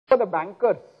for the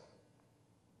bankers,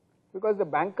 because the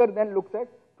banker then looks at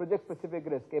project specific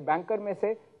risk. A banker may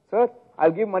say, sir,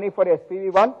 I'll give money for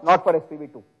SPV1, not for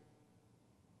SPV2.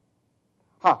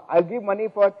 I'll give money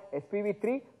for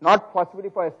SPV3, not possibly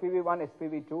for SPV1,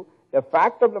 SPV2. The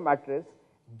fact of the matter is,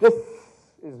 this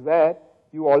is where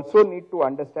you also need to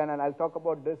understand, and I'll talk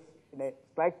about this in a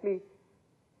slightly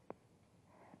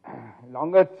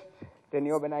longer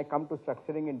tenure when I come to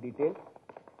structuring in detail.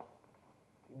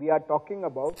 We are talking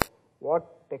about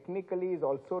what technically is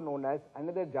also known as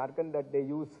another jargon that they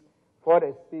use for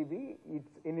SPV. It's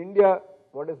in India,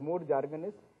 what is more jargon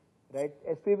is, right?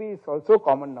 SPV is also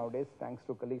common nowadays, thanks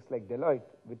to colleagues like Deloitte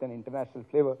with an international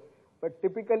flavor. But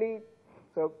typically,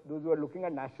 so those who are looking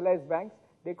at nationalized banks,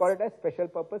 they call it as special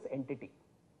purpose entity.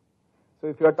 So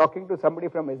if you are talking to somebody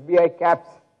from SBI Caps,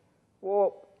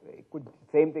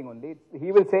 same thing only.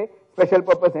 He will say special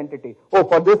purpose entity.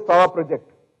 For this power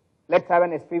project, let's have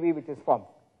an SPV which is formed.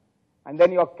 And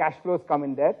then your cash flows come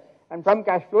in there. And from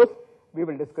cash flows, we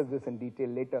will discuss this in detail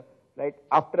later, right?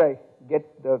 After I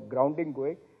get the grounding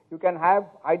going, you can have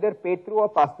either pay-through or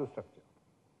pass-through structure,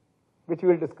 which we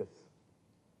will discuss.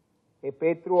 A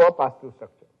pay-through or pass-through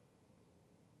structure.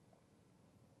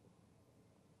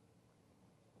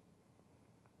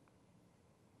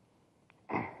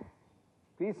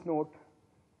 Please note,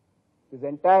 this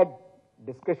entire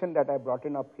discussion that I brought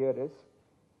in up here is,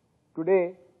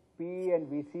 today, PE and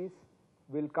VCs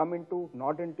will come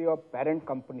not into your parent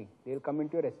company, they will come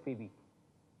into your SPV.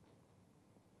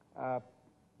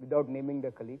 Without naming the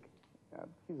colleague,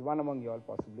 he's one among you all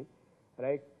possibly,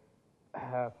 right?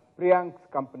 Priyank's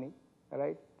company,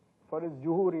 right? For his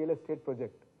Juhu real estate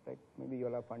project, right? Maybe you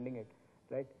all are funding it,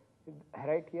 right?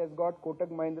 Right? He has got Kotak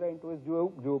Mahindra into his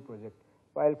Juhu project.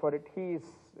 While for it, his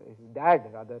dad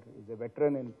rather is a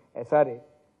veteran in SRA.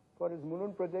 For his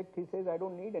Munun project, he says, I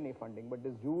don't need any funding, but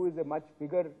this Juhu is a much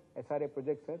bigger SRA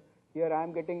project, sir. Here I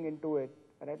am getting into it,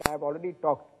 right? I have already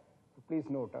talked. Please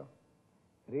note,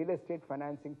 real estate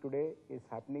financing today is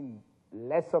happening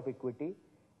less of equity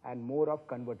and more of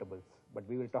convertibles. But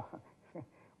we will talk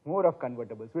more of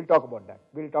convertibles. We'll talk about that.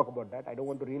 We'll talk about that. I don't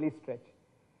want to really stretch.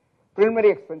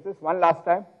 Preliminary expenses, one last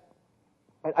time.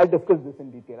 I'll discuss this in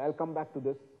detail. I'll come back to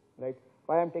this, right?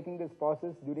 Why I'm taking this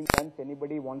pauses during lunch,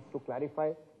 anybody wants to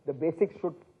clarify, the basics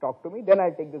should talk to me, then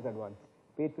I'll take this advance.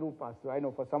 Pay through, pass through. I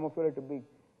know for some of you it will be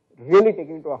really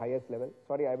taking it to a highest level.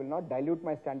 Sorry, I will not dilute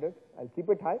my standards. I'll keep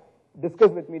it high.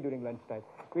 Discuss with me during lunchtime.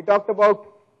 We talked about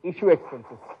issue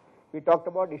expenses.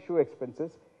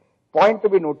 Point to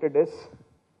be noted is,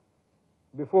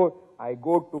 before I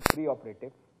go to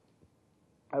pre-operative,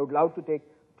 I would love to take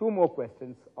two more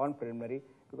questions on preliminary,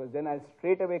 because then I'll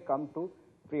straight away come to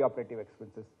pre-operative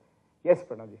expenses. Yes,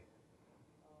 Pranavji.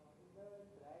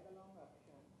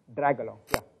 Drag along,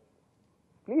 yeah.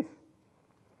 Please.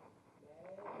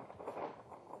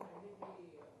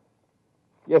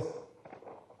 Yes.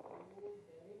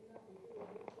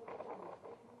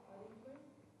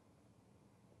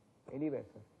 Anywhere,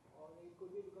 sir. Or it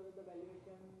could be because of the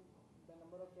valuation, the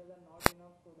number of shares are not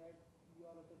enough so that you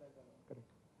are also drag along. Correct.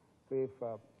 So if,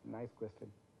 nice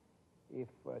question. If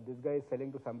this guy is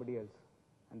selling to somebody else,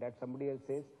 and that somebody else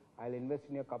says, I'll invest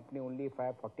in your company only if I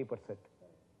have 40%,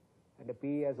 and the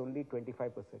PE has only 25%,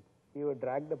 you will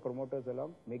drag the promoters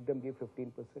along, make them give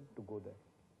 15% to go there.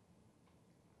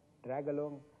 Drag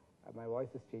along, my voice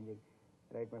is changing,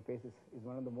 right? My face is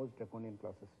one of the most draconian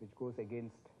clauses, which goes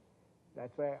against.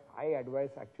 That's why I advise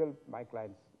my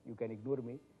clients, you can ignore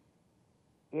me.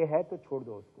 ये है तो छोड़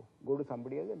दो उसको. Go to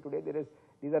somebody else, and today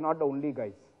these are not the only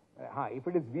guys. If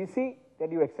it is VC,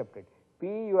 then you accept it.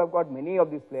 PE, you have got many of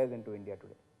these players into India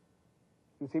today.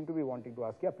 You seem to be wanting to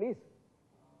ask. Yeah, please.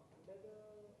 The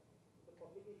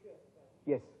public issue aspect.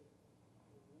 Yes.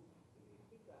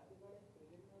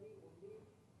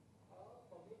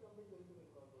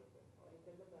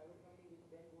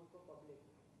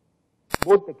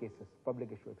 Both the cases, public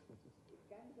issue expenses. It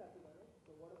can be classified, right?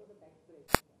 So what about the tax break?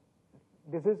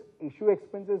 This is issue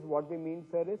expenses. What we mean,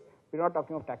 sir, is we're not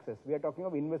talking of taxes. We are talking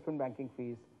of investment banking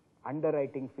fees,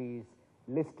 underwriting fees,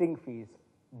 listing fees,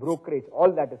 brokerage.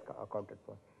 All that is accounted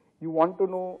for. You want to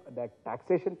know that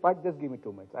taxation part? Just give me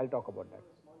 2 minutes. I'll talk about that.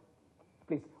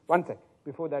 Please, one sec.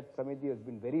 Before that, Samitji has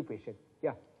been very patient.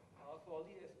 Yeah. So all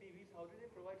these SPVs, how do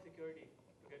they provide security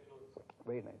to get loans?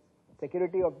 Very nice.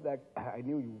 Security of that, I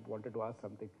knew you wanted to ask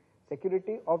something.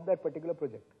 Security of that particular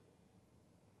project.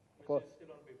 Which is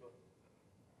still on paper.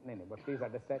 No, but please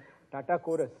understand. Tata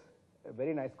Chorus, a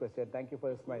very nice question. Thank you for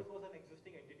your smile. This was an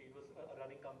existing entity. It was a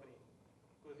running company.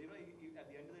 Because, at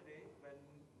the end of the day, when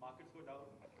markets go down,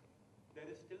 there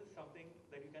is still something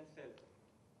that you can sell.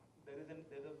 There's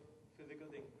a physical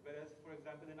thing. Whereas, for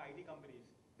example, in IT companies,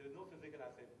 there is no physical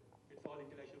asset. It's all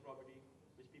intellectual property,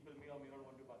 which people may or may not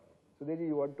want to buy. Sudeji,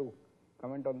 you want to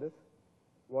comment on this?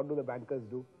 What do the bankers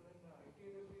do?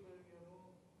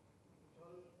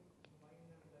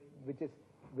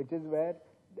 Which is where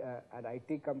an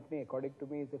IT company, according to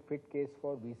me, is a fit case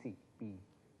for VC, PE,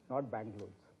 not bank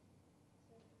loans.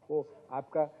 वो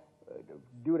आपका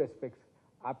due respects,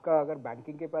 आपका अगर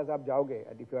banking के पास आप जाओगे,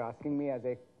 and if you are asking me as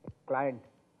a client,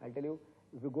 I'll tell you,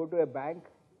 if you go to a bank,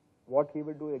 what he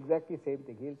will do exactly same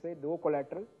thing. He'll say no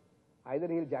collateral, either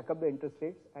he'll jack up the interest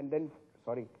rates and then,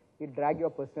 he'll drag your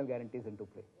personal guarantees into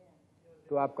play.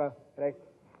 तो आपका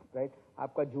right,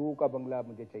 आपका जुहू का बंगला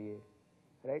मुझे चाहिए,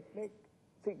 right? Like,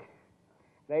 see,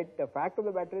 right? The fact of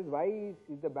the matter is, why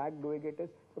is the bank doing it? Is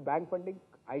so bank funding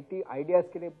IT ideas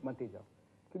के लिए मत ही जाओ,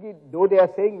 क्योंकि though they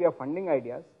are saying we are funding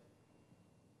ideas,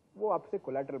 वो आपसे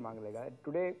collateral मांग लेगा.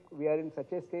 Today we are in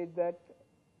such a stage that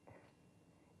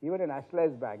even a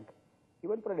nationalized bank,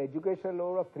 even for an education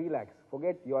loan of 3 lakhs,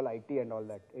 forget your IT and all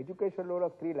that, education loan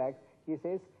of 3 lakhs, he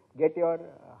says, get your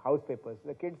house papers.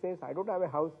 The kid says, I don't have a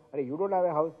house. You don't have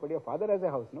a house, but your father has a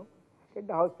house, no? Get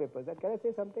the house papers. And can I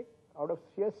say something? Out of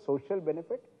sheer social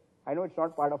benefit, I know it's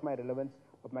not part of my relevance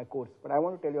of my course, but I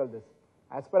want to tell you all this.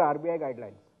 As per RBI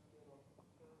guidelines,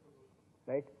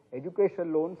 right,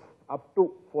 education loans up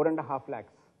to 4.5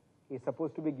 lakhs is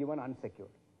supposed to be given unsecured.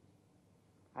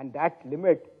 And that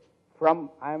limit from,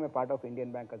 I am a part of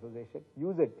Indian Bank Association,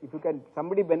 use it. If you can,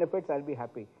 somebody benefits, I'll be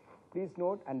happy. Please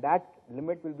note, and that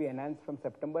limit will be enhanced from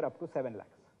September up to 7 lakhs.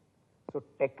 So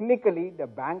technically, the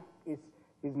bank is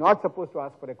not supposed to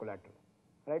ask for a collateral,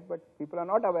 right? But people are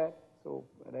not aware, so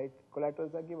right,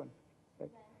 collaterals are given.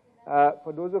 Right?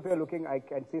 For those of you who are looking, I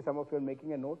can see some of you are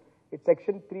making a note. It's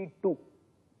section 3.2,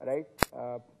 right?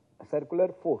 Circular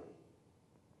 4,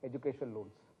 education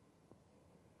loans.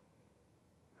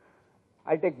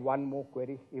 I'll take one more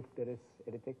query if there is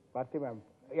anything. Bharti ma'am,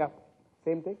 yeah,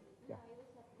 same thing. Yeah.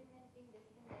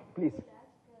 Please.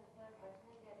 For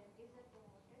personal guarantees of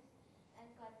promoters and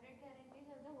corporate guarantees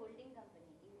of the holding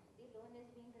company if the loan is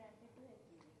being granted to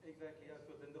SPV. Exactly, yeah.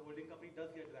 So then the holding company does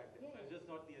get dragged in. So it's just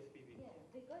not the SPV. Yeah,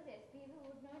 because SPV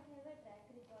would not have a track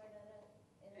record or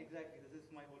a... Exactly, this is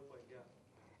my whole point, yeah.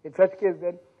 In such case,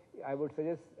 then, I would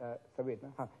suggest, Sabir,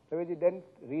 Sabirji, then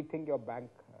rethink your bank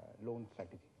loan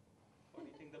strategy. Or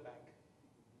rethink the bank.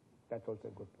 That's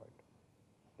also a good point.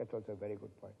 That's also a very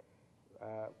good point.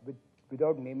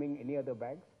 Without naming any other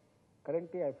banks,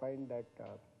 currently I find that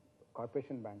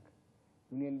Corporation Bank,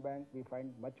 Union Bank, we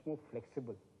find much more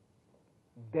flexible.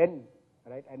 Then,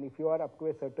 right, and if you are up to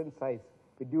a certain size,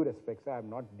 with due respect, I am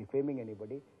not defaming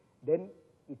anybody, then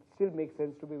it still makes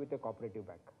sense to be with a cooperative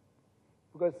bank.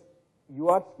 Because you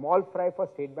are small fry for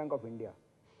State Bank of India,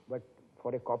 but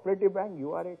for a cooperative bank,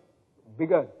 you are a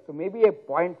bigger. So maybe a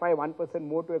 0.5, 1%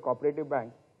 more to a cooperative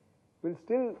bank,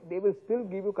 they will still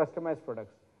give you customized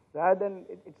products. Rather than,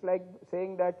 it's like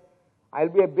saying that I'll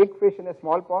be a big fish in a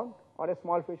small pond or a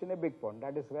small fish in a big pond.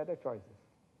 That is where the choice is.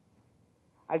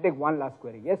 I'll take one last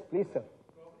query. Yes, please, sir.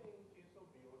 Probably in case of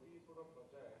BOT sort of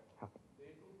project,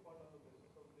 they do fund on the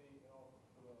basis of the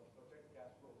project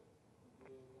cash flow.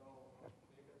 They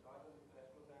take a charge on the cash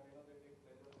flow and they take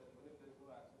pleasure even if there is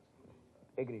no access to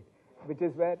the. Agreed. Which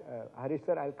is where Harish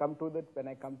sir, I'll come to that when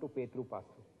I come to pay through pass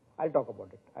through. I'll talk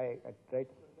about it.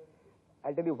 Right.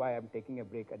 I'll tell you why I'm taking a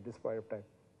break at this point of time.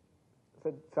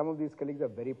 So some of these colleagues are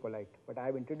very polite, but I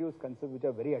have introduced concepts which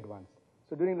are very advanced.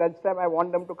 So during lunchtime, I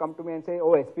want them to come to me and say,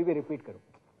 oh, SPV repeat karo.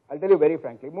 I'll tell you very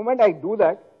frankly, the moment I do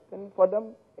that, then for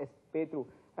them, pay through.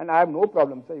 And I have no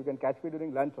problem, sir. You can catch me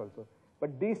during lunch also.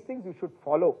 But these things you should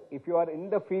follow. If you are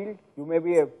in the field, you may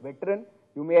be a veteran,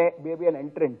 you may be an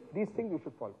entrant. These things you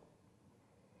should follow.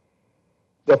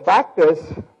 The fact is,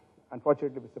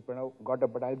 unfortunately, Mr. Pranav got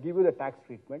up, but I'll give you the tax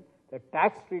treatment. The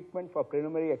tax treatment for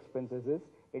preliminary expenses is,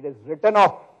 it is written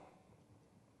off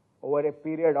over a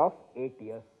period of 8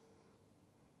 years.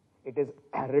 It is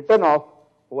written off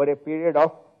over a period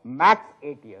of max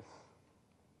 8 years.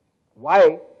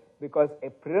 Why? Because a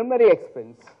preliminary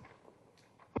expense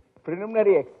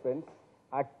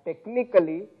are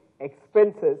technically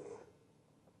expenses,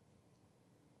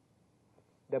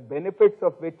 the benefits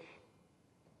of which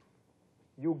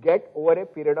you get over a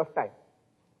period of time.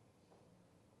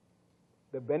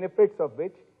 The benefits of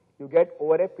which you get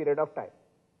over a period of time.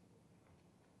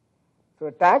 So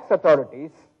tax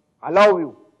authorities allow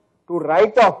you to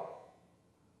write off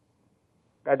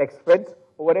that expense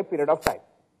over a period of time.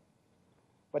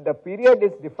 But the period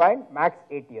is defined max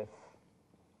 8 years.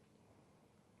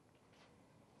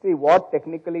 See, what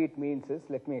technically it means is,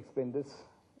 let me explain this,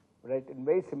 right, in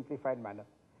very simplified manner.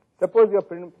 Suppose your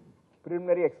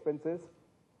preliminary expenses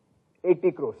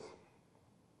 80 crores.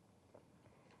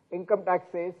 Income tax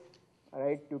says,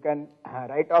 right, you can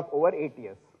write off over 8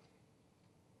 years.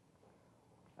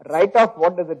 Write off,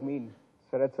 what does it mean,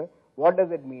 Sarath sir? What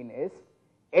does it mean is,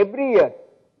 every year,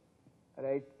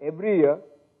 right, every year,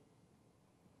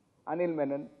 Anil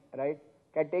Menon, right,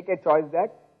 can take a choice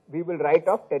that we will write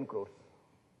off 10 crores.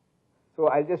 So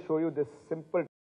I'll just show you this simple